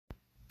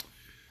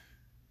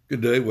Good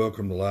day.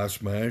 Welcome to Life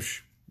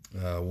Smash.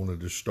 I wanted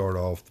to start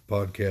off the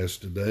podcast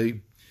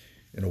today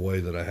in a way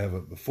that I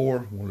haven't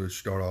before. I wanted to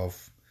start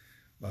off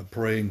by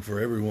praying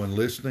for everyone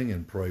listening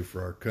and pray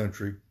for our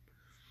country.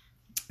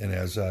 And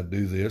as I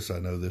do this, I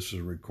know this is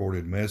a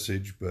recorded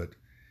message, but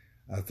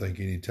I think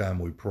anytime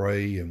we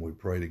pray and we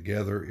pray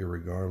together,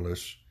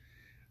 irregardless,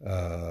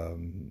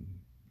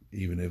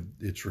 even if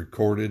it's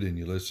recorded and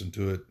you listen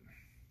to it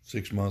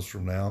 6 months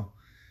from now,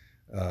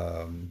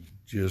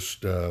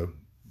 just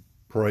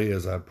pray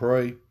as I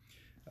pray.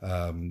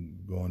 I'm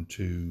going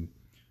to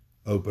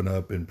open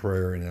up in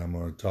prayer, and I'm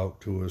going to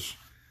talk to us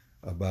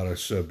about a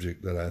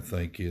subject that I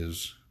think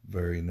is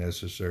very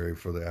necessary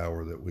for the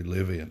hour that we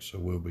live in. So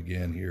we'll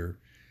begin here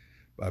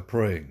by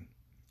praying.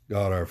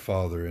 God, our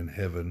Father in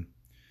heaven,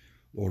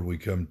 Lord, we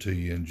come to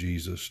you in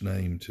Jesus'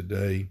 name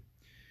today.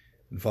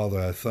 And Father,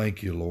 I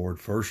thank you,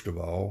 Lord, first of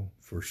all,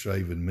 for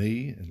saving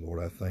me. And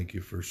Lord, I thank you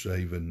for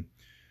saving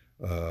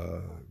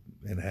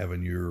and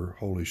having your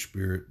Holy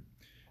Spirit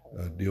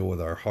deal with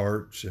our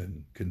hearts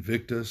and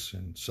convict us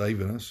and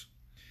saving us.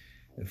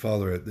 And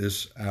Father, at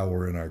this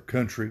hour in our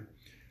country,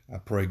 I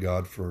pray,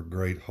 God, for a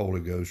great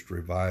Holy Ghost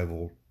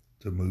revival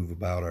to move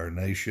about our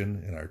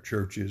nation and our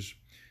churches,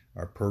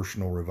 our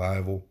personal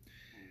revival.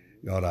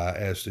 God, I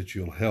ask that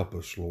you'll help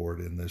us,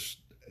 Lord, in this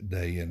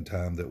day and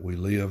time that we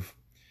live.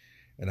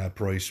 And I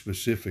pray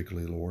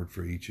specifically, Lord,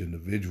 for each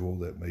individual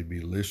that may be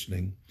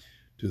listening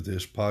to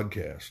this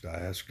podcast. I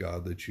ask,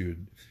 God, that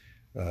you'd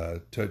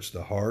touch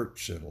the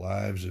hearts and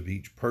lives of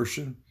each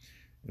person.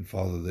 And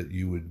Father, that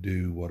you would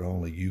do what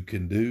only you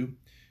can do.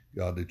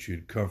 God, that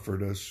you'd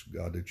comfort us.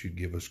 God, that you'd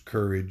give us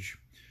courage.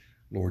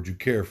 Lord, you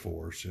care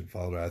for us. And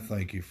Father, I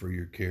thank you for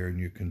your care and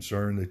your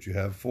concern that you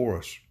have for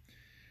us.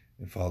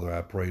 And Father,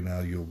 I pray now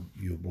you'll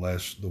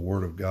bless the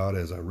word of God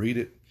as I read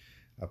it.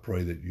 I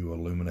pray that you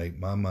illuminate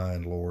my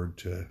mind, Lord,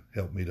 to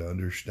help me to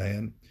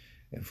understand.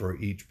 And for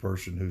each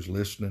person who's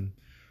listening,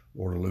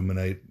 Lord,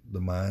 illuminate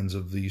the minds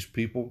of these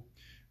people,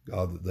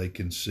 God, that they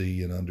can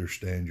see and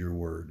understand your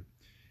word.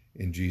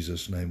 In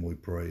Jesus' name we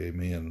pray,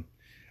 amen.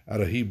 Out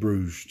of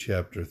Hebrews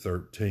chapter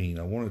 13,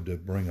 I wanted to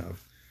bring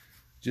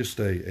just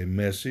a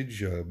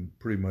message,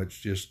 pretty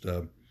much just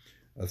a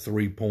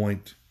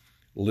 3-point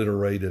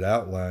alliterated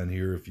outline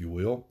here, if you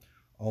will,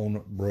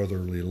 on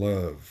brotherly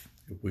love.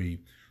 If we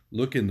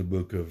look in the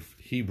book of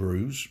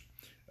Hebrews,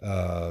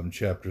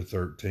 chapter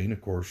 13,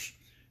 of course,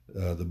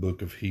 the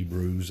book of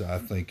Hebrews, I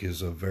think,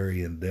 is a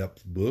very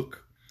in-depth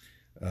book.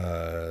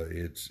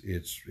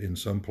 It's in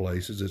some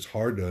places it's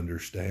hard to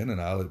understand, and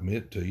I'll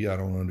admit to you, I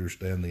don't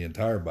understand the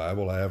entire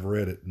Bible. I have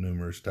read it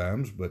numerous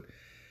times, but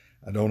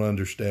I don't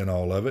understand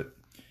all of it.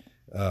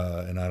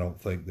 And I don't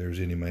think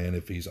there's any man,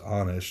 if he's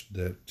honest,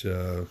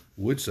 that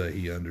would say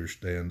he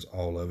understands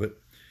all of it.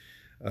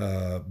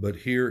 But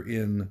here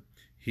in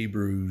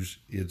Hebrews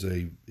is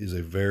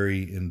a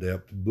very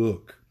in-depth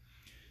book.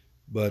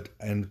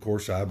 And of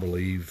course, I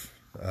believe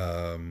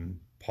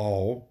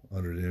Paul,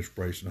 under the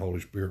inspiration of the Holy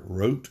Spirit,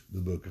 wrote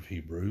the book of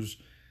Hebrews.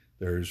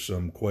 There's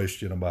some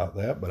question about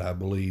that, but I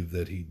believe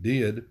that he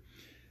did,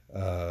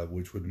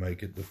 which would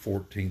make it the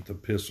 14th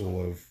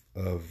epistle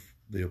of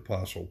the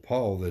Apostle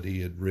Paul that he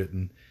had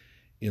written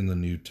in the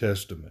New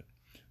Testament.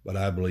 But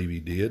I believe he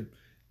did.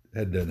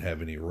 That doesn't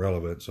have any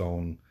relevance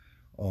on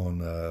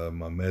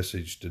my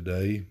message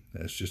today.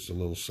 That's just a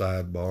little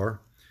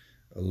sidebar,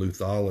 a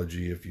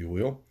luthology, if you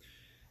will.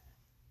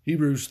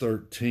 Hebrews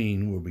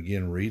 13, we'll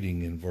begin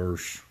reading in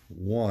verse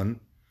 1.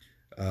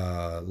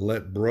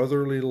 Let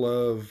brotherly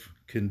love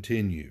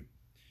continue.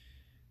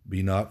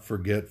 Be not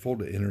forgetful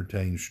to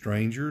entertain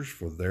strangers,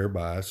 for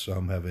thereby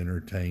some have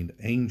entertained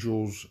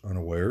angels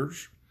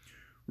unawares.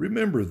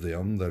 Remember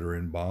them that are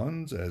in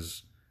bonds,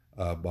 as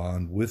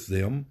bond with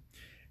them,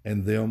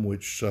 and them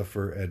which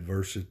suffer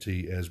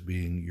adversity, as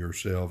being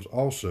yourselves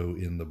also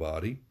in the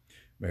body.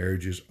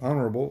 Marriage is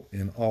honorable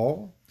in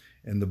all,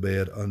 and the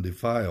bed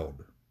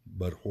undefiled.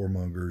 But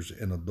whoremongers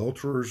and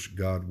adulterers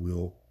God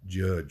will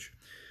judge.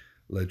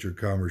 Let your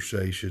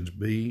conversations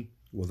be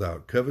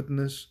without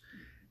covetousness,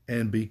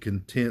 and be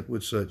content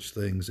with such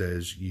things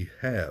as ye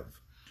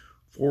have.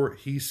 For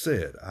he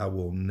said, I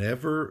will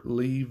never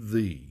leave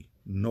thee,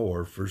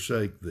 nor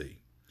forsake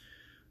thee.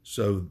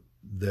 So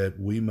that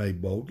we may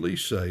boldly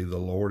say, the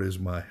Lord is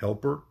my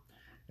helper,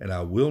 and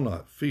I will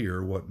not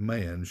fear what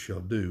man shall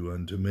do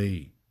unto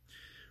me.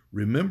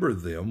 Remember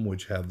them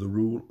which have the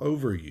rule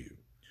over you,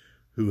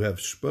 who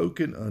have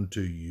spoken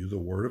unto you the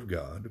word of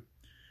God,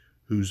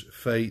 whose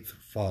faith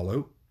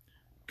follow,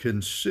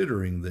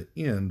 considering the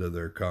end of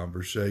their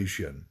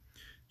conversation.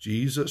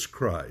 Jesus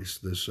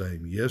Christ, the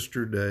same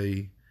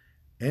yesterday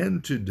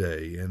and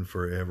today and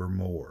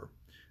forevermore.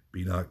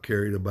 Be not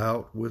carried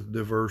about with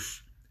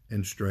diverse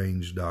and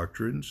strange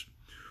doctrines,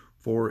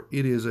 for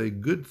it is a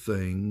good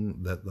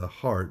thing that the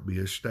heart be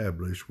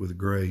established with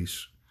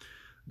grace,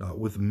 not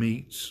with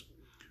meats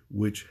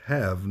which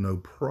have no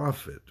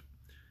profit,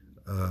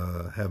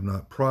 have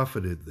not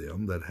profited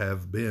them that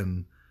have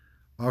been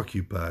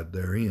occupied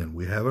therein.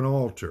 We have an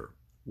altar,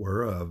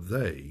 whereof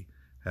they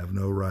have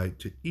no right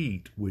to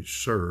eat,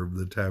 which serve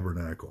the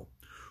tabernacle.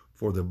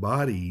 For the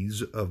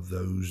bodies of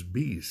those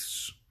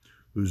beasts,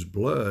 whose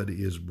blood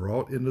is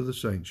brought into the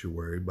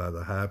sanctuary by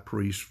the high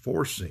priest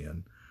for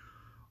sin,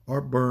 are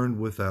burned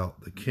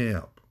without the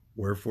camp.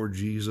 Wherefore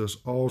Jesus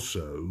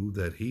also,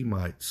 that he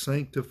might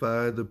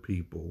sanctify the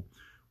people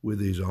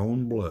with his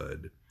own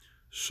blood,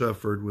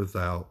 suffered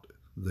without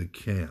the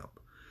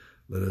camp.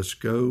 Let us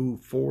go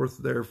forth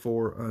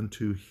therefore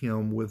unto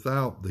him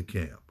without the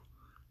camp,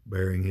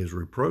 bearing his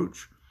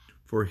reproach.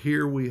 For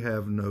here we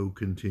have no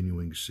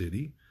continuing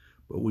city,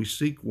 but we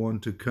seek one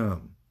to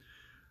come.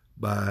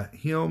 By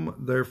him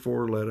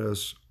therefore let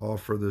us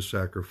offer the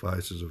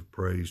sacrifices of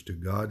praise to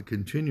God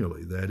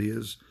continually, that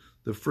is,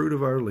 the fruit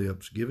of our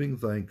lips, giving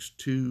thanks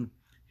to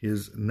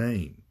his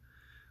name.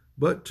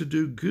 But to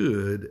do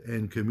good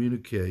and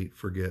communicate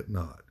forget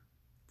not,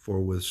 for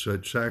with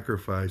such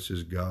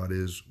sacrifices God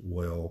is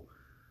well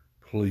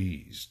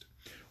pleased.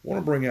 I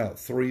want to bring out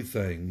three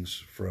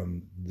things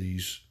from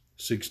these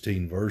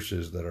 16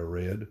 verses that I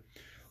read.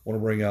 I want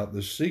to bring out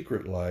the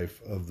secret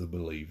life of the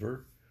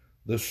believer,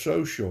 the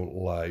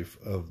social life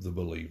of the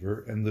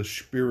believer, and the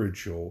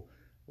spiritual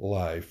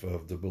life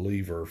of the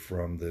believer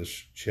from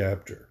this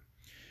chapter.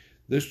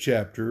 This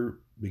chapter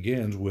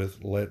begins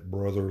with, let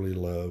brotherly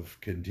love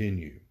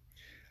continue.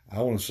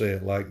 I want to say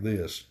it like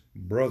this,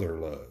 brother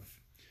love.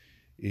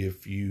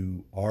 If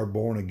you are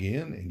born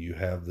again and you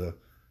have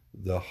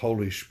the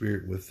Holy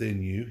Spirit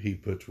within you, he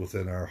puts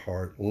within our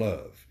heart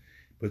love.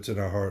 Puts in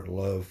our heart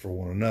love for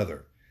one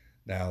another.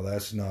 Now,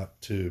 that's not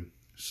to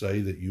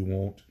say that you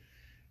won't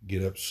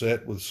get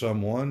upset with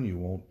someone, you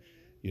won't,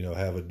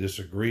 have a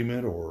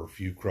disagreement or a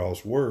few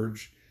cross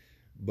words,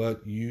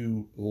 but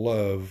you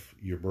love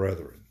your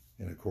brethren.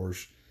 And of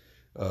course,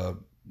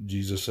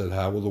 Jesus said,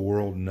 how will the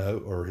world know,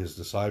 or his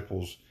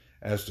disciples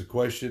asked the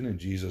question, and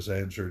Jesus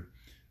answered,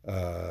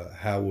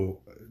 the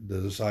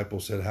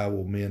disciples said, how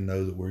will men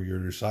know that we're your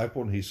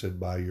disciple? And he said,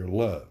 by your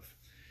love.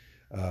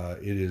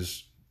 It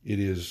is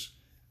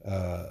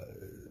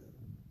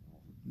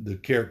the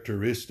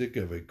characteristic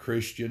of a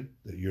Christian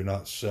that you're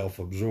not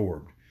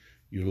self-absorbed.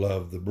 You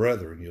love the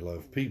brethren, you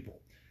love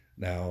people.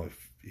 Now,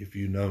 if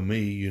you know me,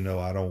 you know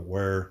I don't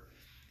wear,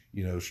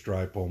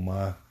 stripe on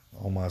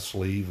my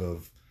sleeve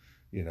of,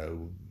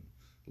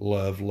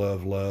 love,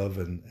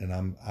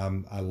 and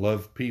I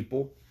love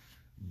people,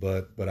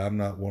 but I'm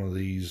not one of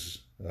these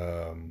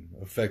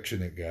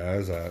affectionate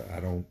guys. I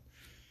don't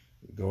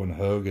go and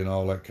hug and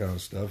all that kind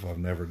of stuff. I've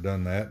never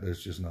done that.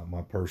 That's just not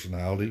my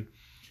personality.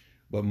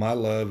 But my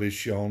love is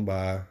shown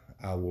by,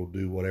 I will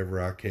do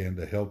whatever I can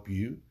to help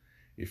you.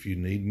 If you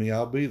need me,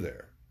 I'll be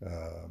there.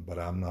 But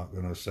I'm not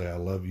going to say I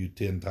love you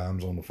 10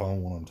 times on the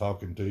phone when I'm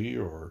talking to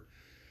you, or,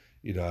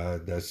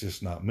 that's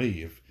just not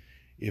me.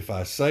 If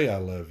I say I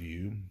love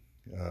you,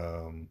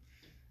 I'm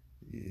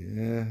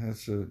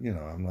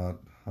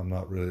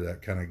not really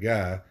that kind of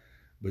guy.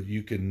 But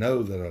you can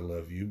know that I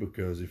love you,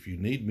 because if you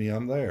need me,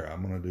 I'm there.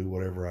 I'm going to do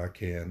whatever I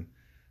can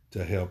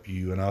to help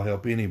you, and I'll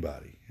help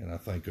anybody. And I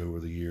think over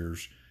the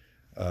years,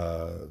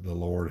 the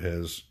Lord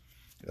has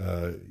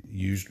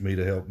used me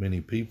to help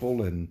many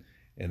people, and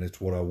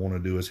it's what I want to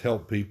do is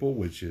help people,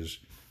 which is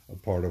a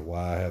part of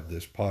why I have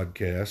this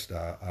podcast.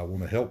 I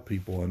want to help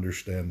people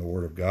understand the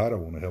Word of God. I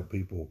want to help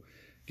people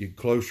get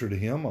closer to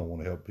him. I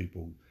want to help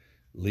people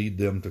lead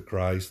them to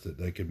Christ, that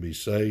they can be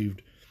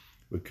saved,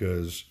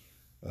 because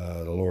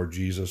the Lord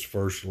Jesus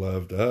first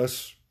loved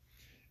us,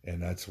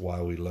 and that's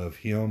why we love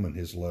him, and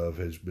his love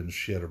has been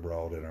shed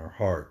abroad in our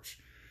hearts.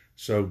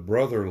 So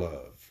brother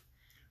love,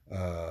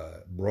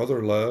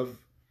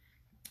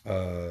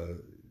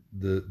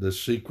 the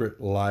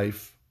secret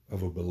life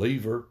of a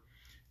believer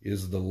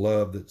is the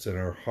love that's in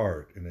our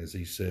heart. And as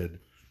he said,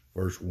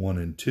 verse 1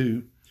 and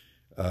 2,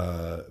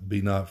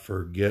 be not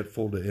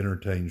forgetful to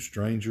entertain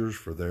strangers,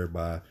 for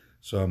thereby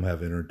some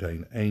have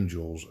entertained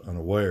angels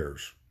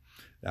unawares.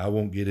 Now, I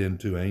won't get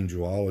into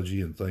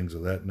angelology and things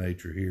of that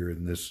nature here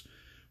in this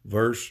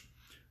verse,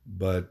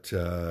 but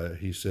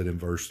he said in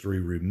verse 3,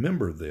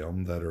 remember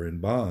them that are in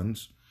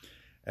bonds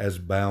as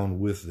bound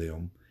with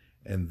them,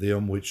 and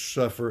them which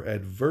suffer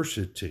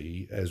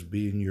adversity as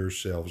being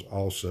yourselves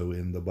also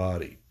in the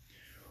body.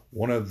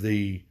 One of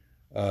the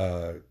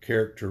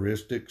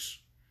characteristics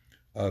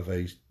of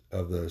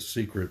the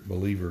secret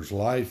believer's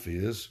life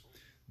is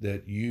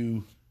that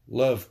you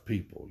love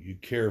people, you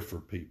care for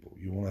people,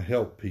 you want to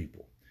help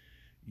people.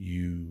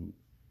 You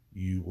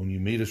when you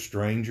meet a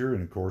stranger,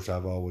 and of course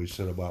I've always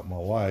said about my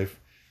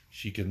wife,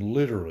 she can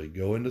literally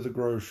go into the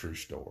grocery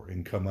store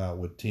and come out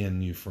with 10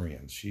 new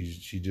friends.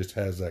 She just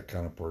has that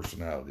kind of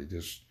personality,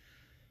 just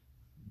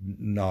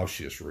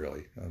nauseous,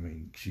 really. I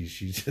mean,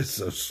 she's just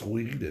so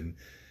sweet, and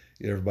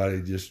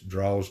everybody just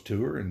draws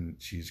to her, and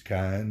she's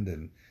kind,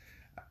 and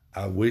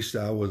I wish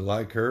I was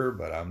like her,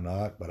 but I'm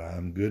not. But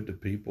I'm good to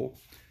people.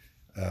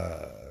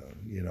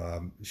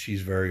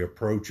 She's very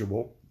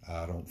approachable.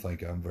 I don't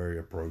think I'm very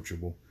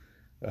approachable.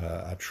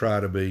 I try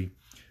to be,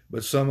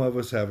 but some of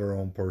us have our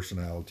own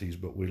personalities,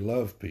 but we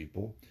love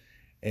people.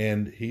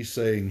 And he's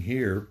saying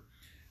here,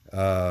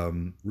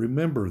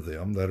 remember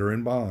them that are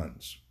in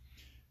bonds.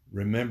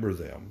 Remember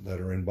them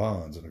that are in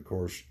bonds. And of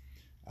course,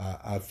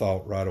 I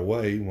thought right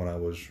away when I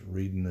was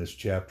reading this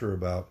chapter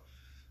about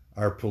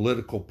our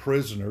political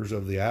prisoners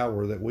of the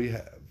hour that we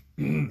have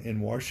in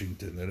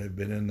Washington that have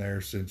been in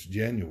there since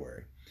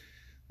January.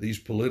 These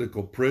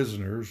political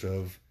prisoners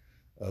of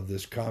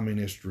this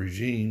communist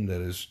regime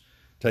that has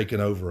taken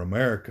over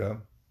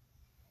America.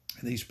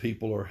 These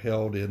people are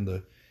held in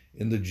the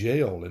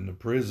jail, in the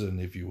prison,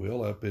 if you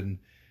will, up in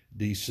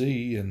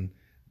D.C., and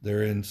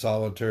they're in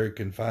solitary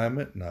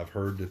confinement. And I've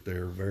heard that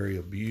they're very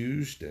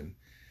abused, and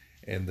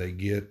they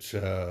get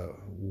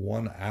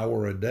 1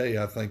 hour a day,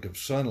 I think, of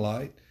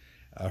sunlight.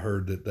 I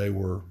heard that they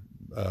were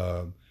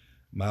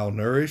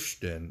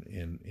malnourished and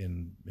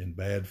in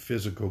bad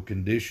physical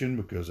condition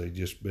because they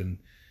just been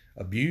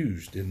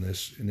abused in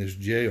this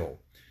jail.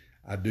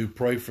 I do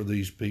pray for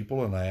these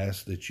people, and I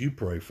ask that you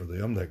pray for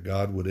them, that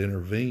God would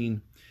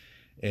intervene.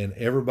 And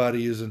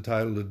everybody is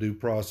entitled to due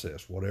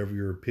process, whatever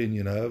your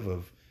opinion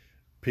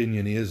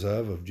is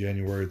of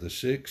January the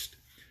 6th.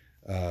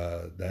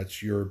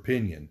 That's your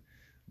opinion.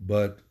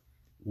 But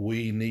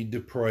we need to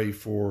pray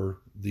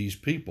for these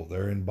people.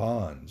 They're in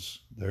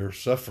bonds. They're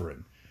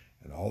suffering.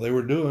 And all they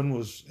were doing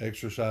was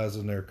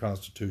exercising their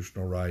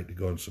constitutional right to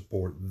go and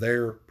support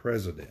their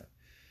president.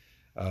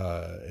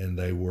 And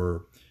they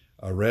were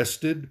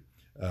arrested.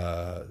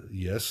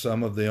 Yes,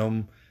 some of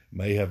them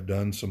may have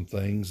done some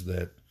things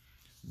that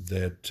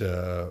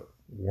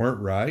weren't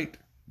right,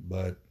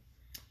 but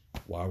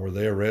why were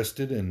they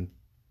arrested? And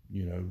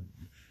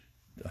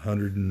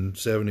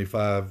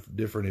 175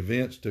 different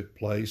events took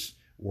place,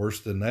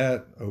 worse than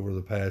that, over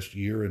the past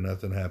year, and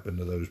nothing happened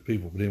to those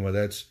people. But anyway,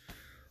 that's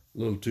a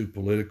little too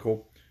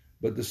political.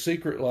 But the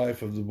secret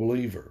life of the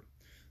believer.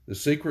 The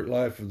secret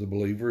life of the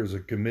believer is a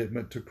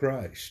commitment to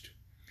Christ.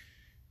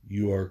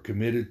 You are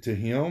committed to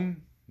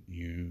Him.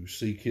 You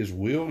seek His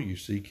will. You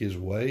seek His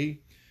way.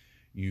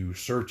 You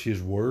search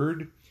His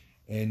word.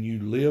 And you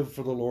live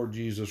for the Lord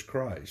Jesus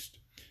Christ.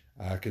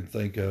 I can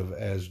think of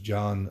as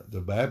John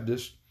the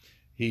Baptist.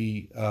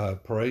 He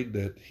prayed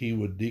that he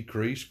would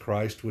decrease,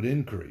 Christ would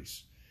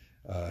increase.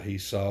 He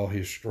saw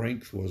his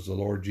strength was the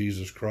Lord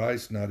Jesus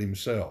Christ, not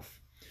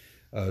himself.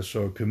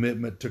 So a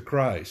commitment to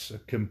Christ, a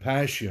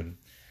compassion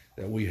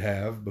that we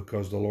have,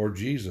 because the Lord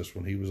Jesus,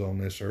 when he was on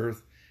this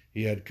earth,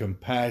 he had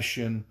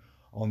compassion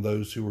on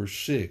those who were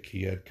sick.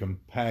 He had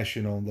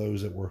compassion on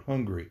those that were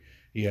hungry.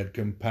 He had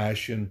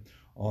compassion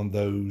on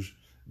those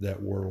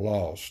that were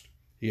lost.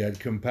 He had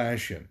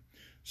compassion.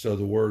 So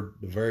the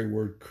very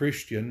word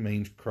Christian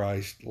means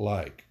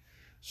Christ-like.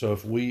 So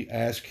if we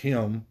ask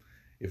him,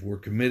 if we're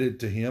committed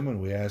to him and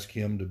we ask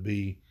him to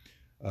be,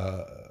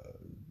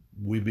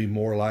 we be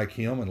more like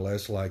him and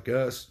less like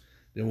us,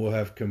 then we'll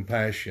have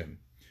compassion,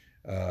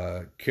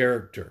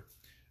 character.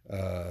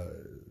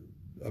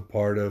 A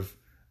part of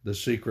the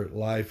secret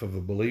life of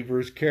a believer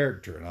is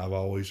character. And I've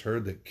always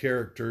heard that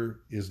character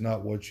is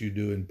not what you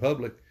do in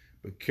public,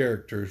 but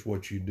character is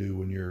what you do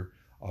when you're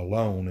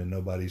alone and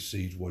nobody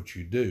sees what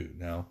you do.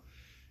 Now,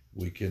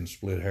 we can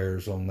split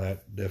hairs on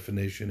that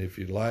definition if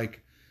you'd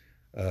like,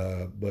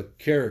 but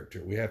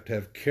character, we have to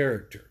have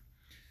character.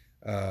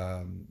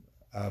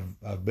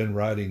 I've been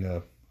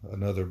writing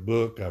another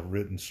book. I've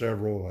written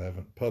several. I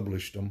haven't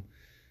published them,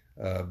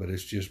 but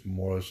it's just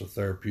more or less a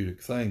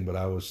therapeutic thing. But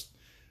I was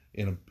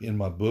in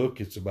my book,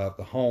 it's about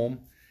the home,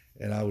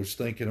 and I was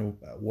thinking of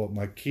what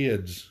my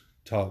kids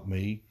taught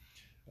me,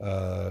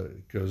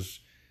 because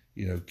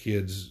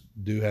kids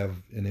do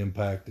have an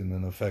impact and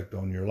an effect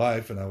on your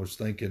life. And I was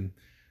thinking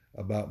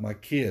about my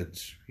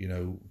kids.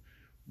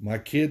 My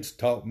kids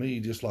taught me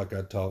just like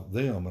I taught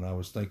them. And I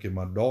was thinking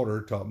my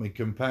daughter taught me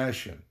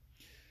compassion,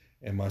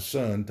 and my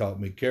son taught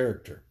me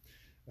character.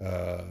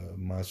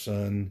 My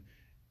son,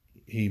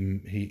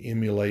 he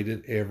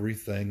emulated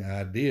everything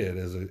I did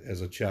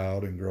as a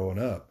child and growing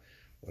up.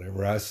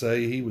 Whatever I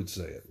say, he would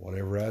say it.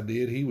 Whatever I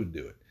did, he would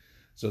do it.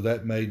 So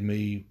that made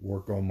me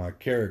work on my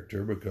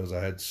character, because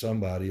I had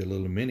somebody, a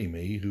little mini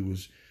me, who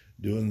was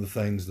doing the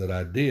things that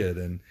I did.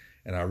 And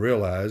I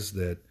realized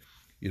that,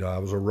 I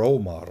was a role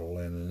model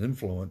and an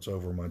influence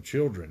over my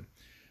children.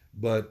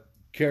 But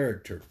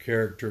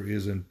character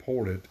is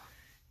important,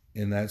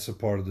 and that's a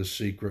part of the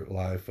secret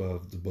life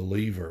of the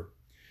believer.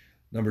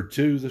 Number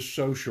 2, the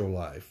social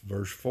life.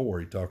 Verse 4,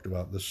 he talked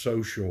about the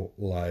social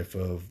life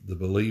of the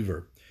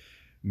believer.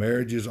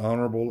 Marriage is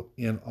honorable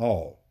in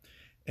all,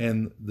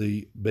 and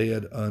the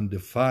bed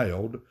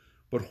undefiled,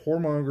 but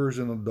whoremongers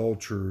and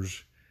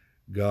adulterers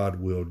God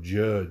will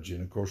judge.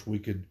 And of course, we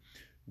could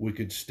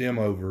stem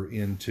over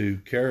into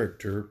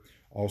character,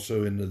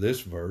 also into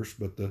this verse,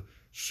 but the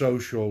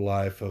social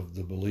life of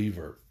the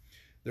believer.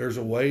 There's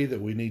a way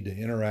that we need to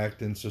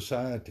interact in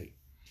society.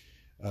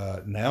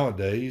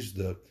 Nowadays,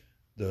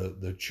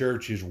 the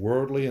church is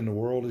worldly and the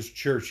world is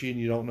churchy, and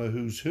you don't know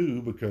who's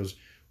who, because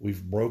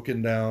we've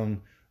broken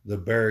down the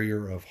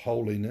barrier of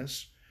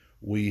holiness.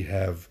 We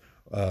have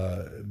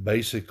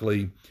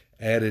basically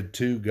added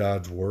to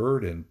God's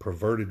word and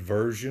perverted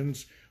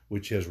versions,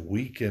 which has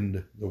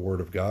weakened the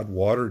word of God,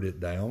 watered it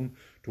down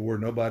to where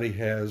nobody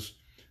has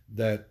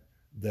that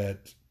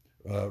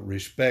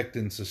respect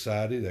in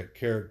society, that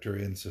character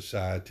in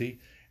society.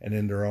 and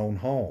in their own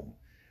home.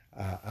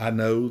 I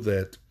know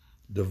that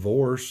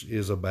divorce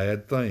is a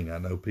bad thing. I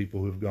know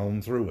people who've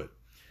gone through it.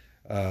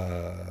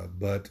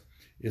 But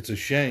it's a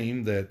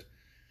shame that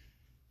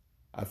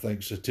I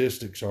think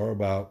statistics are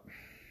about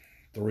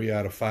 3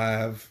 out of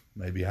 5,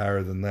 maybe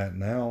higher than that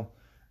now,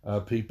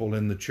 people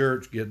in the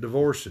church get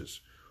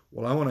divorces.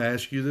 Well, I want to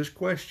ask you this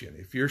question.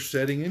 If you're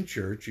sitting in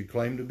church, you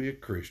claim to be a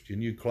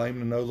Christian, you claim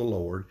to know the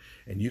Lord,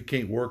 and you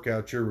can't work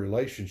out your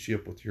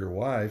relationship with your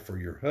wife or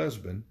your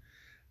husband,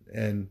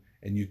 and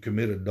you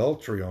commit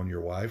adultery on your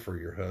wife or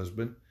your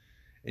husband,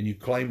 and you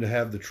claim to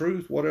have the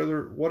truth, what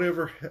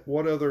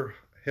other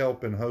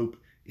help and hope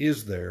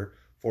is there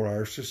for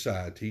our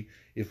society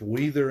if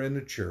we that are in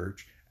the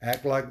church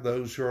act like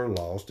those who are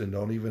lost and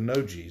don't even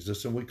know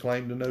Jesus, and we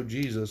claim to know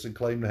Jesus and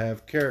claim to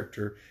have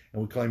character,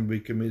 and we claim to be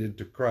committed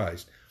to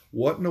Christ?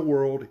 What in the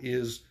world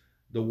is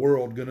the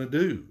world going to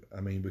do?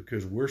 I mean,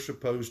 because we're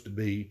supposed to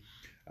be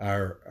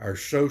our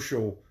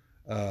social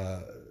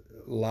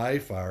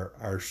life,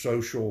 our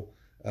social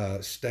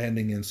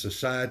standing in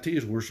society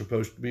is we're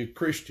supposed to be a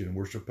Christian.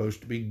 We're supposed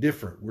to be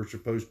different. We're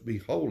supposed to be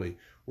holy.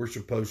 We're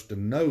supposed to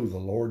know the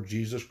Lord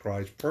Jesus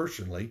Christ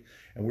personally,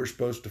 and we're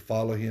supposed to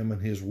follow him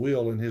and his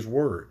will and his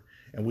word.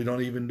 And we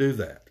don't even do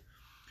that.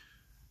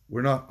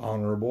 We're not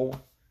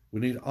honorable. We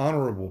need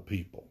honorable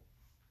people.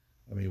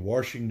 I mean,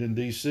 Washington,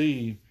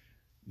 D.C.,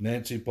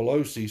 Nancy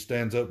Pelosi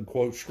stands up and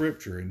quotes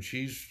scripture, and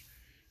she's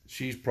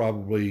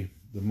probably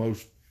the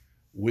most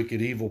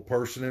wicked, evil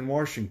person in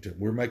Washington.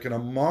 We're making a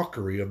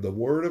mockery of the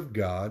word of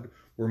God.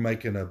 We're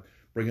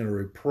bringing a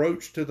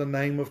reproach to the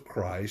name of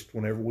Christ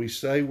whenever we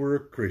say we're a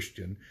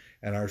Christian,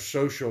 and our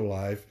social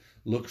life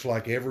looks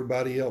like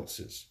everybody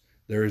else's.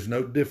 There is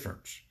no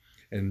difference.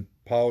 And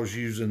Paul's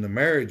using the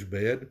marriage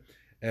bed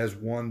as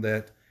one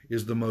that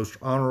is the most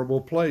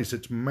honorable place.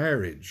 It's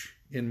marriage.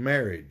 In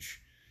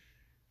marriage,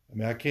 I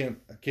mean, I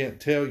can't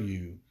tell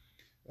you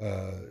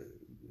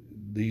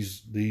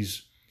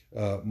these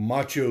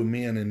macho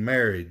men in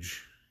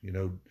marriage,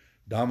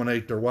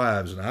 dominate their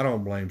wives, and I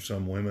don't blame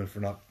some women for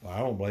not. I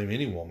don't blame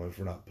any woman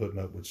for not putting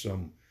up with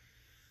some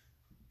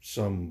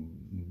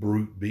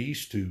brute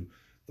beast who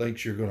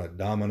thinks you're going to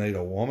dominate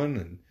a woman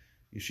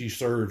and she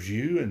serves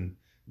you, and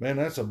man,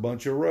 that's a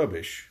bunch of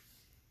rubbish.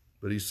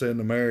 But he's saying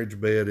the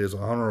marriage bed is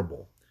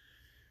honorable.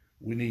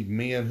 We need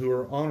men who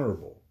are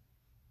honorable.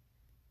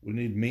 We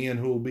need men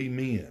who will be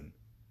men.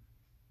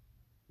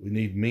 We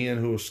need men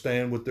who will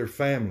stand with their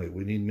family.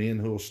 We need men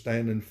who will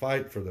stand and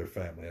fight for their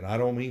family. And I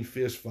don't mean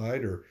fist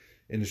fight or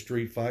in the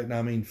street fight. And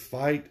I mean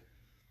fight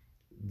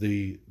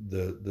the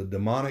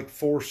demonic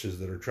forces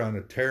that are trying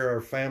to tear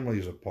our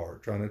families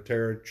apart, trying to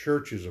tear our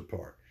churches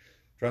apart,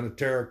 trying to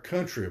tear our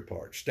country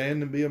apart.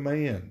 Stand and be a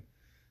man.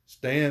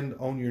 Stand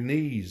on your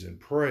knees and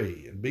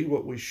pray and be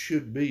what we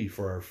should be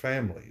for our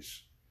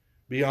families.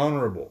 Be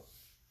honorable.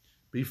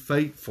 Be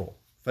faithful.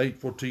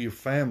 Faithful to your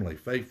family,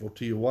 faithful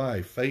to your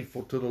wife,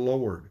 faithful to the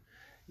Lord,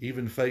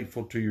 even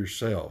faithful to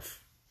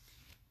yourself.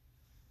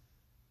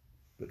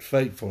 But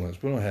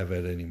faithfulness, we don't have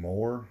that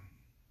anymore.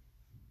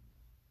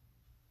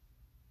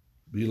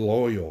 Be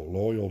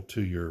loyal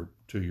to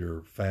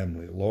your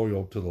family,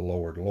 loyal to the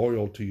Lord,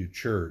 loyal to your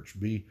church.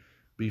 Be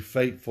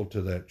faithful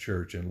to that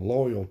church and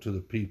loyal to the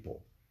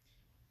people.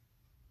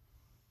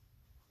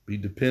 Be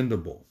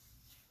dependable.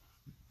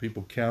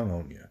 People count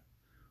on you.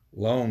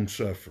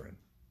 Long-suffering.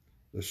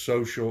 The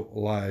social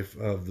life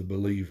of the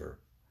believer.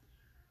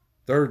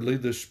 Thirdly,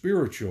 the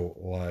spiritual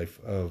life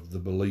of the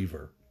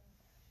believer.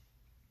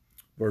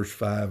 Verse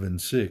 5 and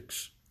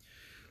 6.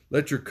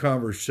 Let your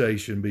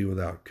conversation be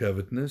without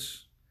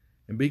covetousness,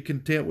 and be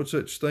content with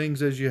such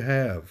things as you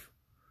have.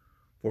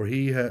 For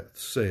he hath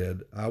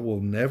said, I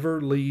will never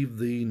leave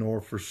thee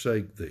nor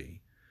forsake thee,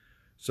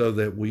 so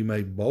that we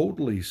may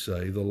boldly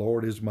say, the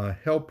Lord is my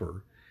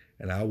helper,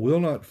 and I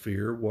will not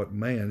fear what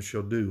man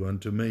shall do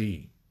unto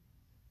me.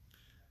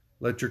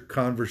 Let your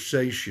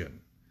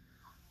conversation,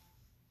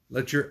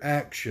 let your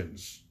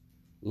actions,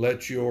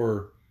 let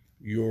your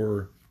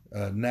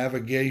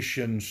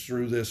navigations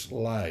through this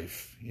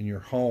life, in your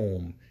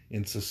home,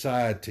 in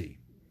society,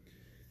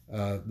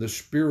 the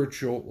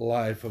spiritual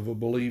life of a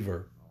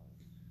believer,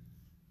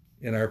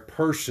 in our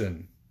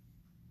person.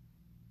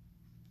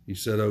 He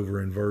said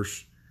over in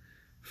verse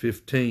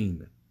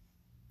 15,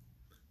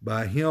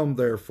 by him,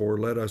 therefore,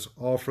 let us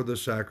offer the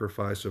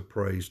sacrifice of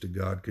praise to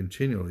God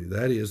continually.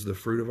 That is the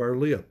fruit of our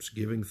lips,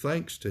 giving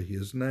thanks to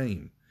his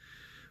name.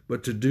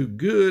 But to do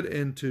good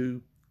and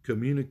to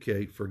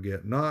communicate,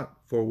 forget not,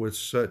 for with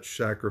such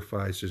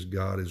sacrifices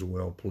God is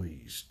well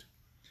pleased.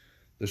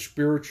 The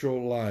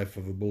spiritual life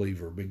of a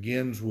believer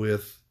begins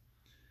with,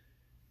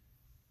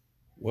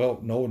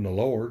 knowing the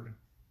Lord,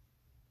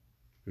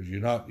 because you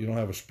don't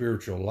have a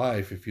spiritual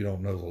life if you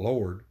don't know the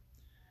Lord.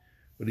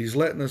 But he's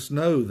letting us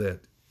know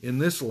that in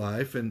this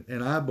life, and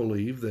I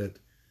believe that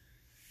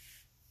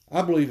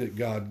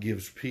God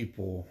gives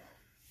people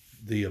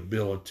the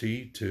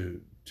ability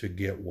to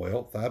get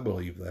wealth. I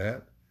believe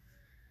that.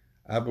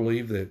 I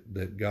believe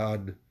that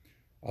God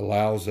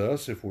allows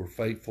us, if we're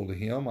faithful to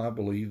him, I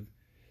believe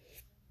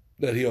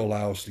that he'll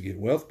allow us to get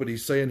wealth. But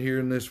he's saying here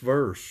in this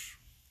verse,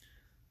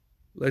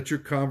 let your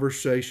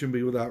conversation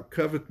be without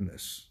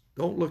covetousness.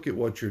 Don't look at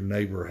what your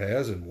neighbor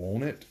has and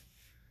want it.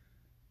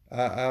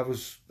 I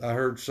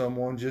heard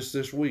someone just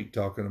this week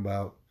talking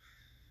about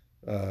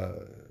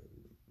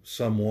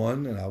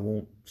someone, and I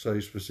won't say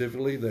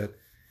specifically, that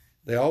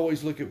they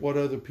always look at what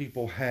other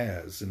people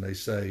has and they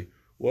say,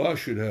 well, I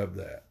should have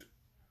that.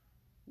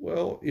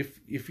 Well,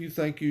 if you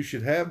think you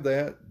should have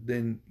that,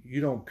 then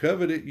you don't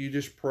covet it. You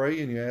just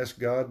pray and you ask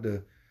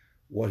God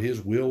what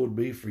his will would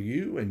be for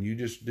you, and you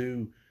just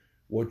do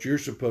what you're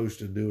supposed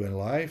to do in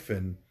life.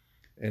 And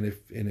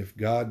if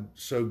God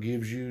so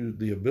gives you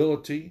the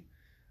ability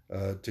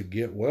to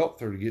get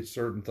wealth or to get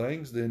certain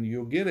things, then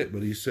you'll get it.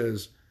 But he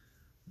says,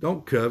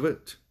 don't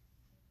covet,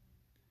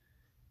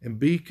 and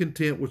be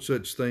content with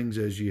such things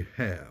as you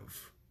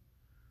have.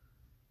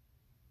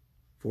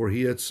 For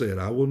he had said,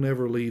 I will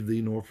never leave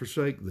thee nor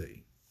forsake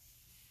thee.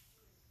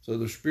 So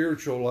the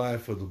spiritual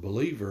life of the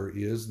believer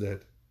is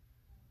that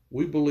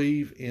we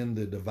believe in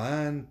the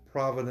divine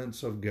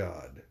providence of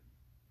God.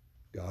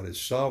 God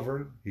is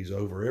sovereign. He's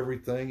over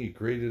everything. He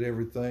created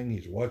everything.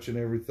 He's watching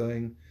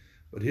everything.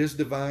 But his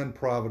divine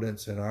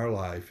providence in our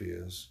life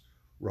is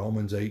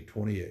Romans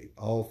 8:28.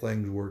 All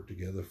things work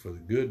together for the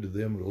good to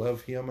them who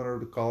love him and are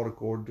called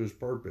according to his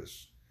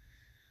purpose.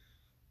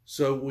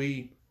 So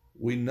we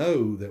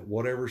know that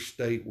whatever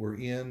state we're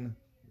in,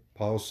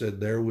 Paul said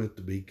therewith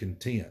to be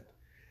content.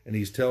 And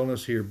he's telling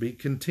us here, be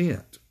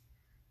content.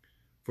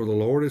 For the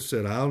Lord has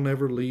said, I'll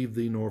never leave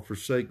thee nor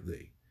forsake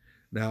thee.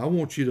 Now, I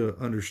want you to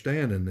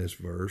understand in this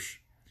verse,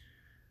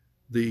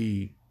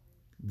 the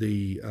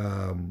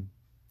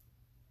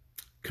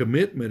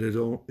commitment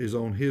is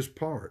on his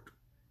part.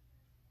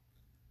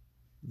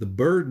 The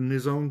burden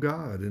is on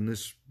God in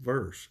this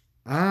verse.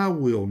 I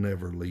will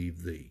never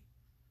leave thee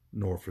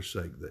nor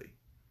forsake thee.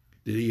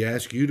 Did he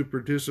ask you to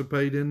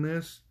participate in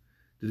this?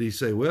 Did he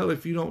say, well,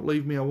 if you don't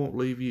leave me, I won't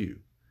leave you?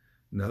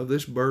 No,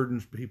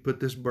 he put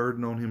this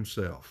burden on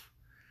himself.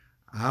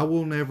 I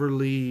will never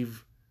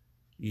leave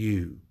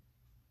you.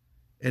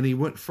 And he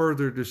went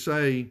further to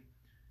say,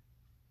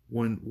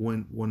 when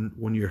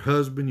your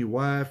husband, your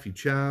wife, your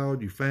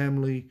child, your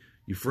family,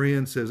 your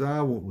friend says,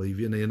 I won't leave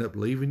you, and they end up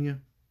leaving you,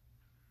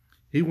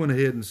 he went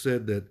ahead and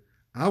said that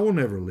I will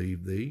never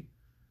leave thee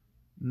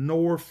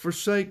nor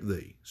forsake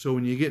thee. So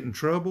when you get in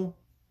trouble,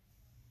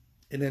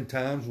 and in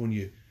times when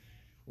you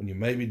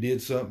maybe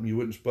did something you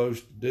weren't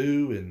supposed to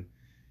do, and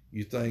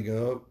you think,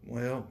 oh,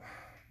 well,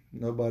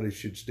 nobody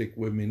should stick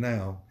with me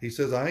now. He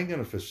says, I ain't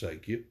going to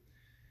forsake you.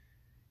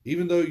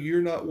 Even though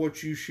you're not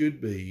what you should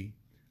be,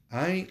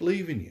 I ain't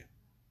leaving you.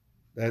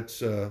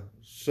 That's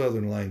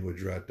Southern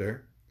language right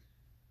there.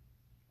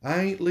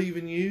 I ain't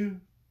leaving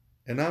you,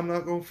 and I'm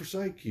not going to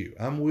forsake you.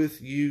 I'm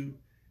with you,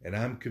 and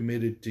I'm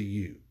committed to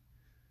you.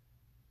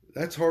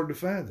 That's hard to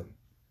fathom.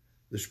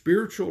 The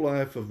spiritual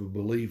life of a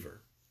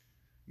believer,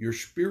 your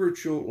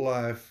spiritual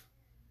life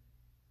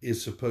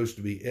is supposed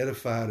to be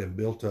edified and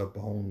built up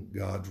on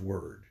God's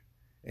word.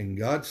 And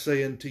God's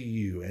saying to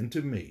you and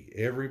to me,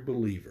 every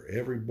believer,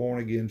 every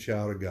born-again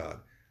child of God,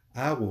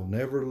 I will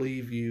never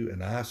leave you,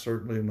 and I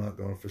certainly am not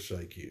going to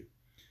forsake you.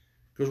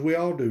 Because we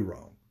all do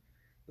wrong.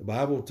 The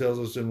Bible tells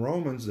us in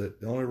Romans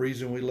that the only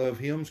reason we love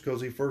him is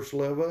because he first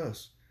loved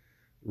us.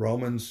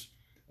 Romans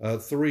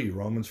 3,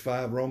 Romans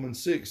 5,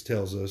 Romans 6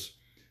 tells us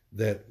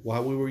that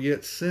while we were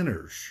yet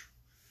sinners,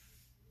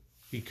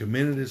 he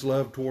commended his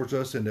love towards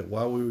us, and that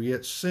while we were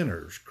yet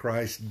sinners,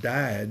 Christ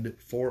died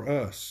for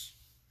us.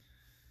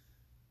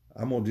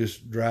 I'm going to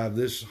just drive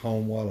this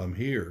home while I'm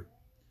here.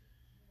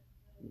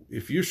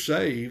 If you're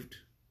saved,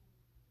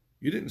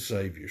 you didn't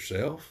save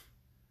yourself.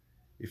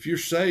 If you're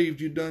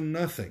saved, you've done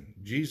nothing.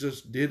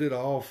 Jesus did it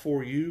all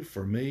for you,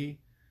 for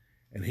me,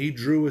 and he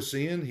drew us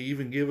in. He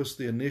even gave us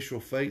the initial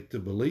faith to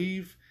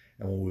believe,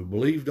 and when we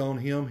believed on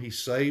him, he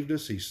saved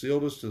us. He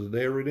sealed us to the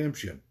day of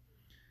redemption.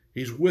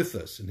 He's with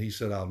us, and he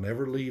said, I'll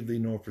never leave thee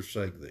nor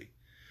forsake thee.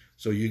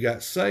 So you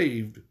got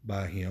saved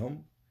by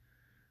him.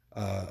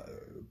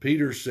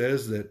 Peter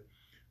says that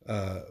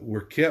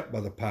we're kept by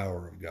the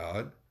power of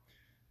God.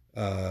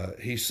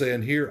 He's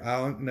saying here,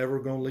 I'm never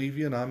going to leave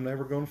you, and I'm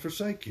never going to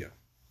forsake you.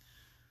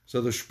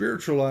 So the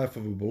spiritual life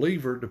of a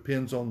believer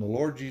depends on the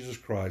Lord Jesus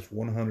Christ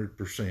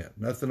 100%.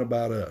 Nothing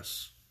about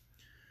us.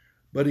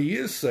 But he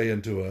is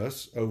saying to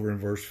us over in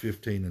verse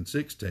 15 and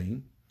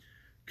 16,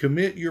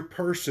 commit your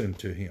person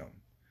to him.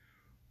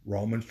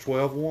 Romans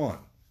 12:1.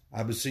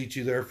 I beseech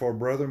you therefore,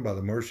 brethren, by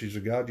the mercies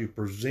of God, you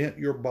present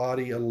your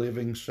body a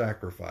living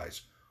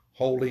sacrifice,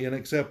 holy and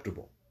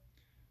acceptable,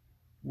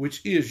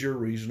 which is your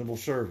reasonable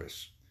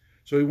service.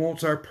 So he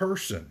wants our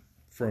person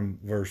from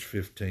verse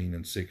 15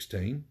 and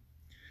 16.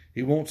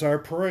 He wants our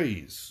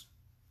praise.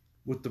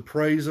 With the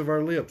praise of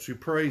our lips, we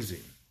praise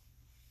him.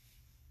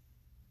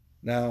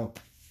 Now,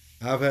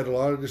 I've had a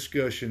lot of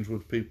discussions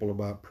with people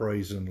about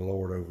praising the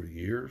Lord over the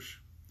years.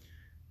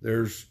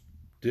 There's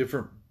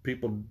different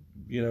people,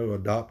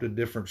 adopted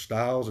different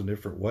styles and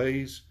different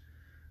ways.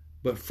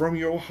 But from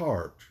your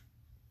heart,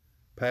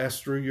 pass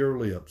through your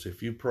lips,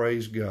 if you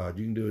praise God,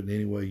 you can do it in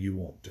any way you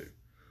want to.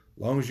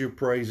 long as you're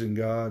praising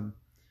God,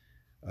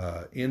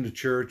 in the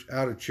church,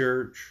 out of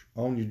church,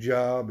 on your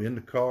job, in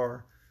the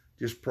car,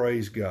 just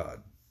praise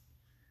God.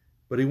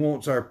 But he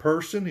wants our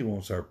person, he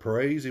wants our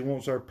praise, he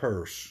wants our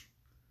purse.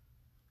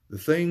 The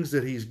things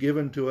that he's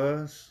given to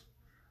us,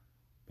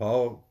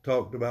 Paul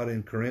talked about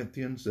in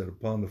Corinthians, that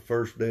upon the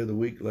first day of the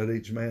week, let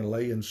each man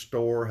lay in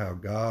store how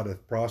God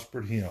hath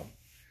prospered him.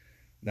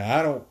 Now,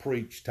 I don't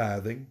preach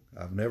tithing.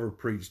 I've never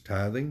preached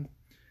tithing.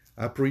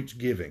 I preach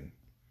giving.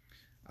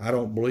 I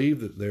don't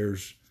believe that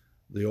there's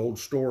the old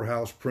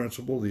storehouse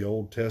principle, the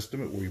Old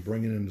Testament, where you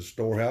bring it in the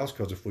storehouse,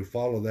 because if we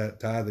follow that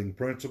tithing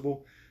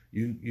principle,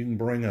 you can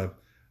bring a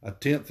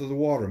tenth of the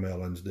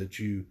watermelons that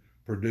you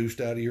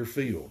produced out of your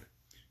field.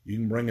 You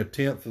can bring a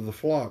tenth of the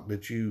flock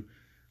that you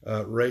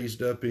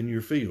raised up in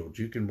your field.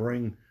 You can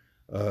bring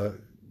a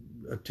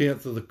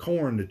tenth of the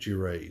corn that you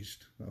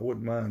raised. I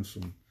wouldn't mind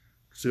some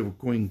Silver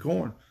Queen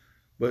corn,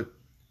 but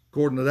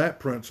according to that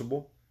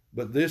principle.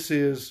 But this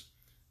is,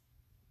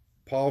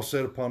 Paul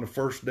said, upon the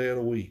first day of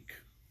the week.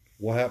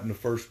 What happened the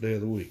first day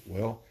of the week?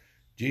 Well,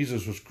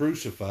 Jesus was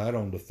crucified.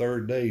 On the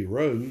third day he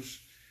rose,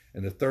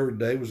 and the third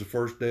day was the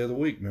first day of the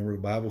week. Remember,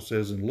 the Bible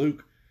says in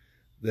Luke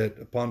that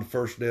upon the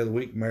first day of the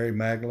week, Mary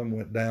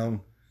went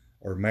down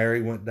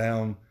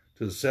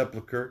to the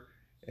sepulcher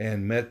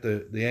and met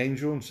the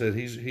angel and said,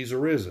 he's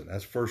arisen.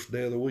 That's the first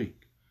day of the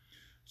week.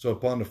 So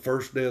upon the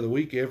first day of the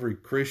week, every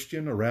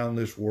Christian around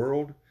this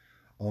world,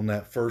 on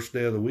that first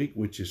day of the week,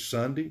 which is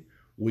Sunday,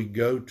 we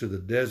go to the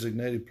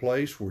designated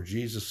place where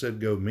Jesus said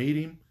go meet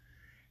him,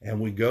 and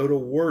we go to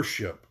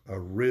worship a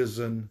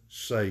risen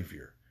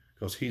Savior,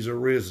 because he's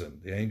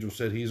arisen. The angel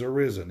said he's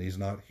arisen. He's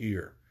not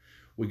here.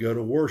 We go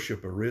to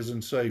worship a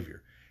risen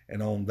Savior.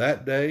 And on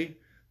that day,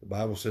 the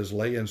Bible says,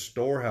 lay in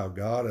store how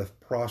God hath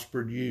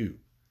prospered you.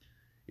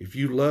 If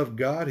you love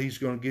God, he's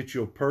going to get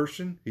you a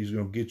person, he's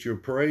going to get your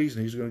praise,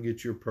 and he's going to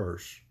get your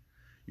purse.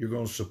 You're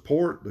going to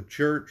support the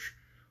church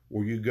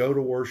where you go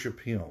to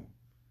worship him.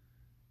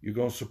 You're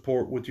going to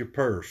support with your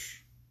purse.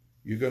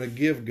 You're going to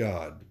give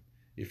God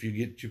if you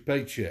get your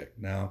paycheck.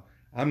 Now,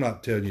 I'm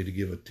not telling you to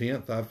give a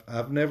tenth.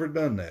 I've never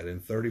done that.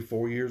 In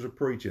 34 years of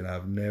preaching,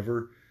 I've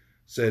never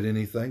said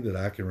anything that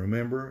I can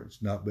remember.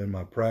 It's not been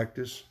my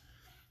practice.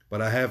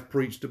 But I have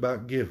preached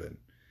about giving.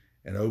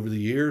 And over the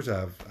years,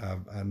 I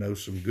know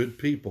some good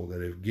people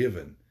that have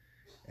given.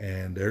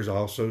 And there's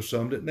also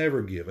some that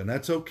never give. And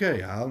that's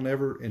okay.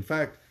 In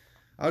fact,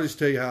 I'll just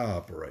tell you how I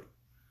operate.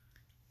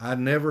 I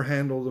never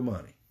handle the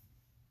money.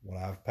 When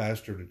I've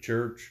pastored a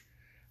church,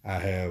 I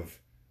have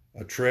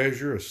a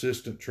treasurer,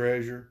 assistant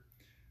treasurer.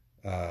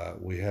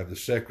 We have the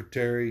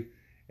secretary,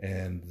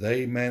 and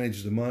they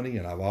manage the money.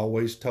 And I've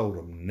always told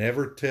them,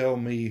 never tell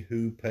me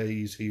who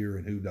pays here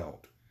and who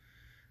don't.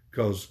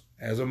 Because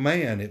as a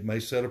man, it may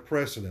set a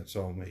precedence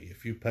on me.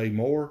 If you pay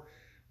more,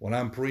 when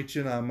I'm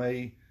preaching, I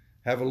may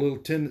have a little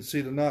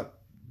tendency to not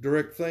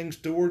direct things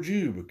towards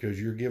you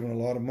because you're giving a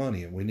lot of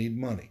money and we need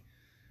money.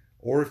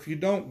 Or if you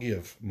don't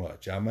give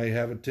much, I may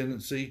have a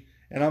tendency,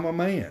 and I'm a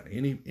man,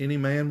 any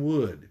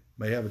man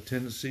may have a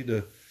tendency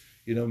to,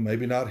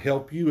 maybe not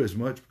help you as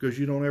much because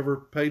you don't ever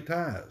pay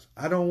tithes.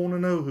 I don't want to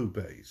know who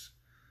pays.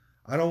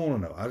 I don't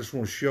want to know. I just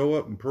want to show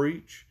up and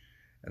preach,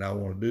 and I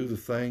want to do the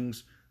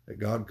things that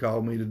God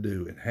called me to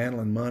do, and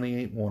handling money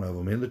ain't one of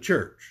them in the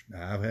church.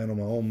 Now, I've handled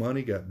my own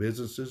money, got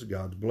businesses,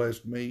 God's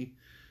blessed me,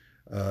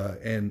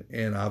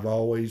 and I've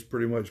always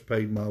pretty much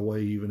paid my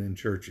way even in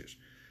churches.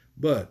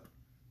 But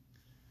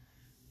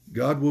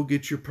God will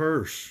get your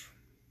purse.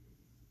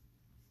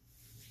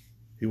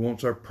 He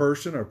wants our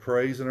person, our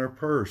praise, and our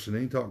purse. And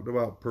he talked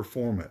about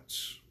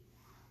performance.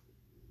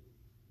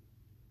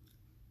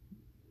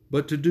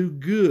 But to do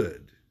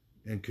good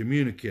and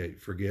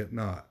communicate, forget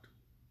not.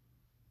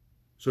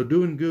 So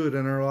doing good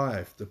in our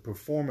life, the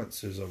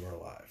performances of our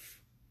life.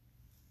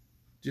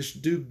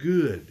 Just do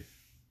good.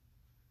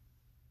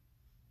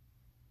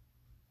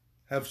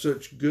 Have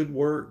such good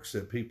works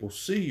that people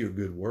see your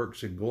good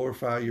works and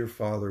glorify your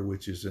Father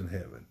which is in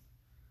heaven.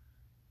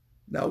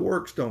 Now,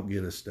 works don't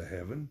get us to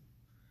heaven,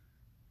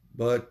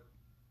 but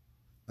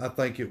I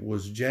think it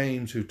was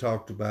James who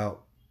talked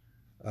about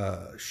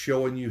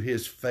showing you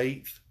his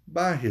faith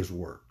by his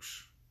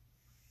works.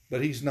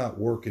 But he's not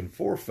working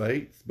for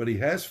faith, but he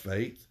has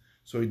faith.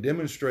 So he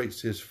demonstrates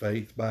his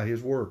faith by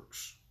his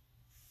works.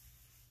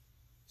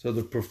 So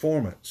the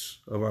performance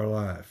of our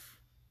life.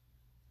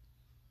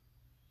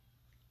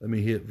 Let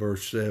me hit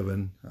verse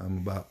 7. I'm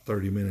about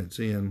 30 minutes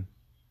in.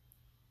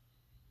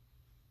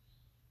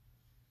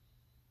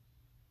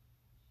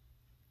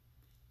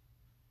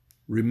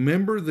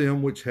 Remember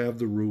them which have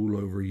the rule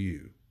over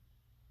you,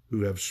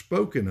 who have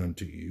spoken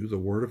unto you the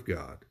word of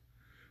God,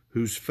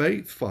 whose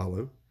faith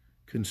follow,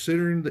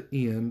 considering the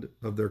end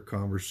of their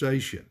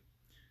conversation.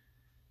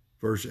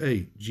 Verse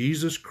 8,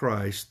 Jesus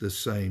Christ the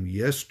same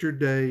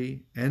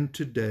yesterday and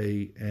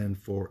today and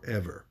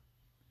forever.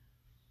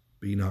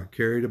 Be not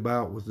carried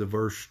about with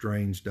diverse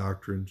strange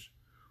doctrines,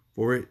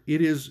 for it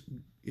is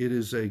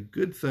a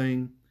good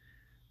thing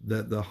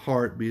that the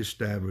heart be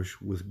established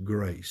with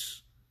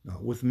grace,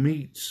 not with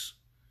meats,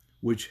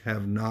 which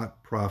have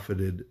not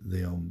profited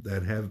them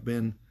that have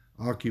been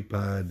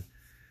occupied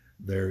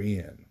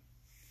therein.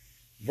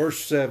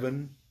 Verse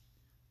 7,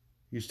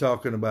 he's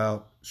talking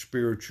about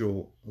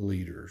spiritual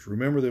leaders.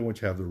 Remember them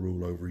which have the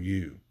rule over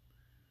you,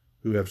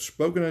 who have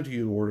spoken unto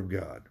you the word of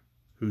God,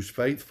 whose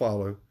faith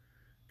follow,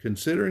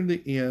 considering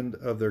the end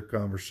of their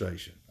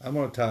conversation. I'm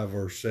going to tie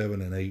verse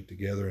 7 and 8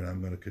 together, and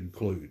I'm going to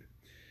conclude.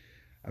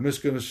 I'm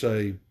just going to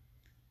say,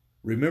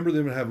 remember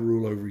them that have a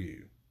rule over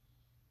you,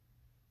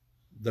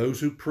 those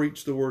who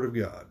preach the word of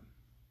God.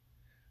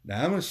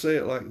 Now, I'm going to say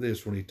it like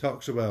this. When he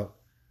talks about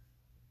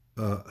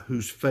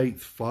whose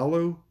faith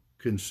follow,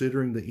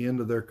 considering the end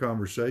of their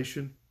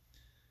conversation,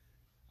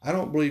 I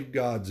don't believe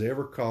God's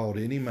ever called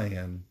any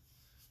man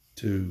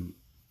to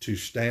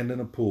stand in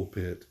a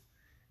pulpit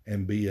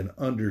and be an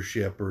under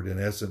shepherd, in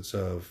essence,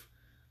 of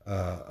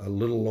a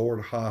little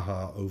Lord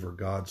ha-ha over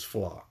God's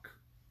flock.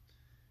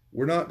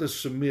 We're not to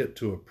submit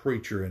to a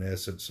preacher, in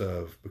essence,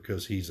 of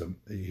because he's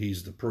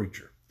the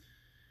preacher.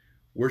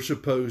 We're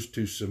supposed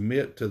to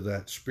submit to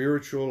that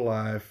spiritual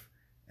life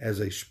as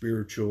a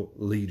spiritual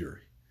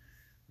leader.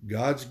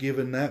 God's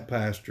given that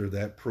pastor,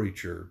 that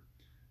preacher,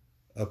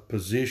 a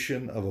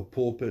position of a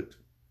pulpit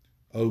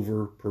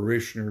over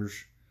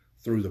parishioners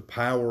through the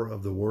power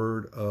of the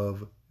Word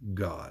of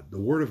God.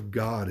 The Word of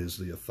God is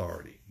the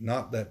authority,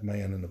 not that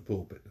man in the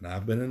pulpit. And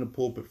I've been in the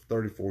pulpit for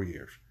 34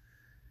 years.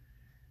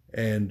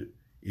 And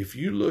if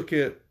you look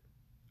at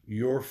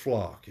your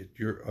flock,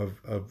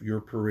 of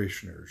your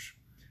parishioners,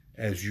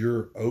 as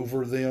you're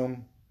over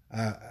them,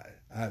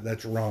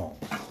 that's wrong.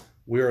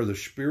 We are the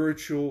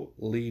spiritual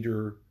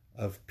leader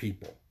of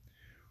people.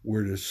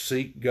 We're to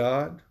seek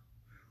God.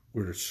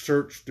 We're to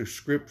search the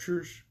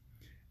Scriptures,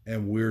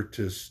 and we're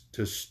to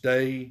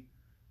stay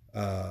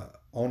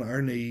on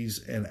our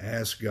knees and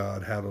ask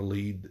God how to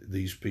lead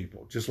these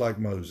people, just like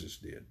Moses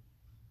did.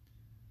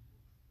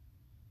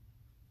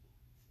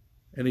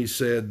 And he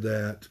said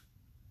that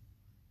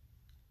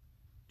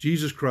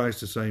Jesus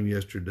Christ the same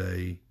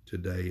yesterday,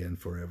 today, and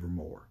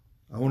forevermore.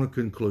 I want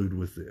to conclude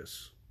with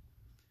this.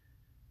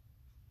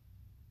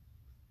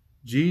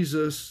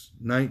 Jesus,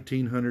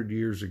 1900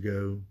 years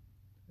ago,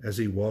 as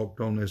he walked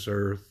on this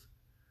earth,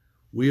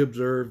 we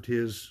observed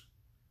his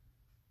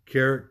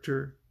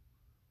character.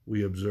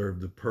 We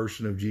observed the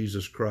person of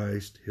Jesus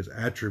Christ, his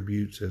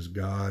attributes as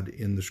God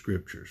in the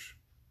Scriptures.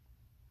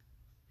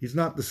 He's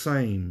not the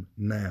same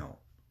now.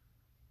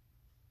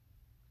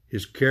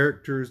 His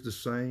character is the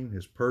same,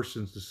 his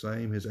person's the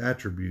same, his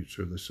attributes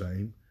are the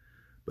same,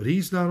 but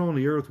he's not on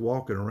the earth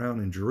walking around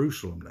in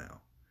Jerusalem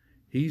now.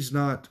 He's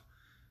not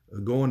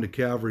going to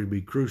Calvary to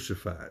be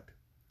crucified.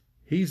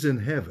 He's in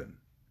heaven.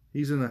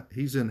 He's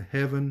in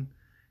heaven,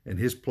 and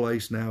his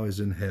place now is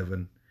in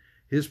heaven.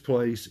 His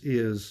place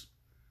is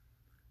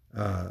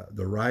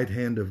the right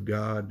hand of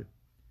God,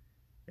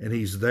 and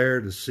he's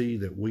there to see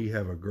that we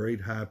have a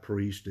great high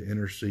priest to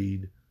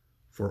intercede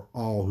for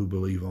all who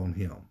believe on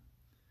him.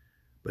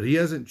 But he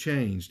hasn't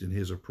changed in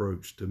his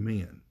approach to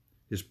men.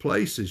 His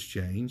place has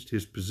changed.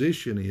 His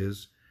position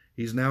is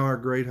he's now our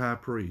great high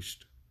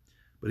priest.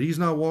 But he's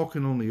not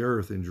walking on the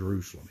earth in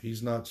Jerusalem.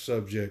 He's not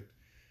subject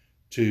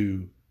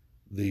to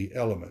the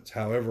elements.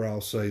 However,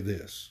 I'll say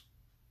this.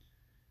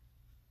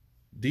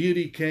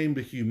 Deity came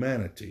to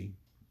humanity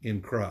in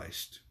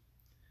Christ.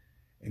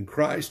 And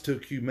Christ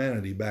took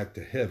humanity back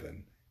to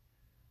heaven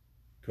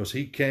because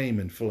he came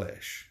in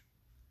flesh.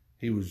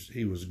 He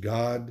was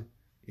God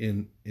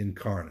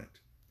incarnate.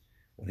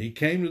 When he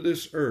came to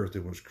this earth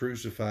and was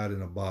crucified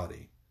in a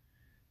body,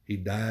 he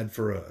died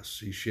for us.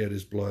 He shed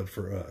his blood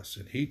for us.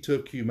 And he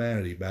took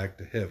humanity back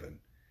to heaven.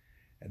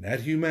 And that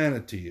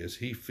humanity, as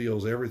he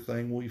feels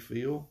everything we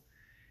feel,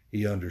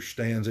 he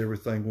understands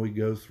everything we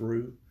go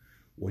through.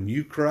 When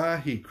you cry,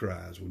 he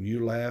cries. When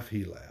you laugh,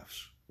 he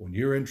laughs. When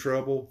you're in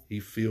trouble, he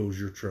feels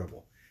your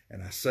trouble.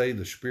 And I say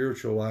the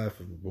spiritual life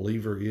of a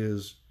believer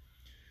is,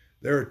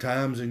 there are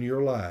times in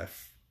your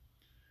life,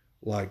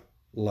 like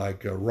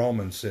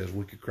Romans says,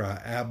 we could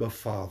cry, Abba,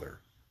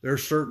 Father. There are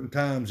certain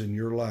times in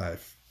your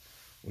life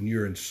when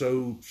you're in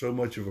so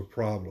much of a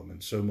problem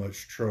and so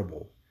much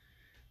trouble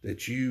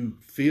that you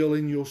feel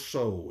in your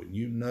soul, and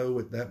you know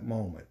at that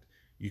moment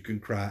you can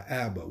cry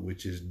Abba,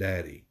 which is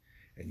Daddy.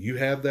 And you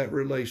have that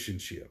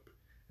relationship.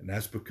 And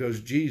that's because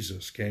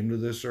Jesus came to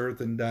this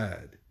earth and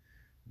died.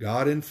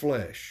 God in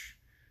flesh.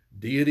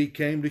 Deity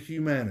came to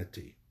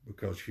humanity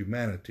because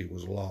humanity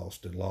was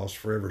lost and lost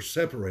forever,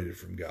 separated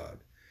from God.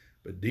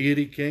 But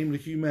deity came to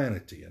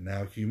humanity, and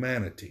now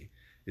humanity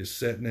is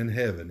sitting in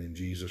heaven in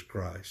Jesus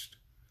Christ.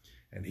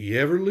 And he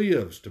ever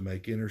lives to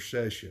make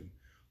intercession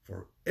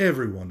for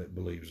everyone that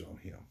believes on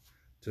him,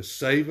 to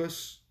save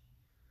us,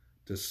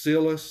 to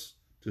seal us,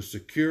 to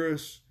secure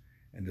us,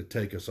 and to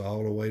take us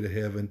all the way to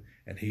heaven.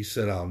 And he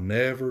said, I'll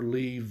never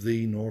leave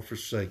thee nor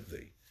forsake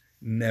thee.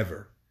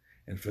 Never.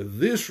 And for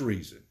this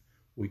reason,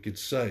 we could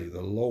say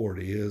the Lord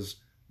is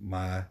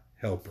my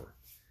helper.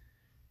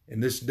 In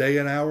this day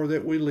and hour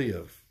that we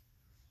live,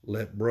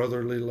 let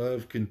brotherly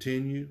love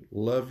continue.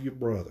 Love your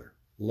brother.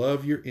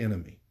 Love your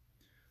enemy.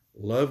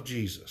 Love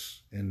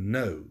Jesus. And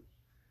know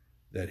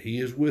that he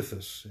is with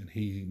us, and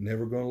he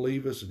never going to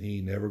leave us, and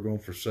he never going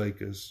to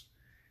forsake us.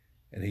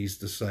 And he's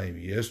the same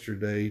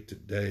yesterday,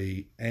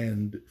 today,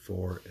 and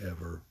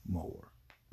forevermore.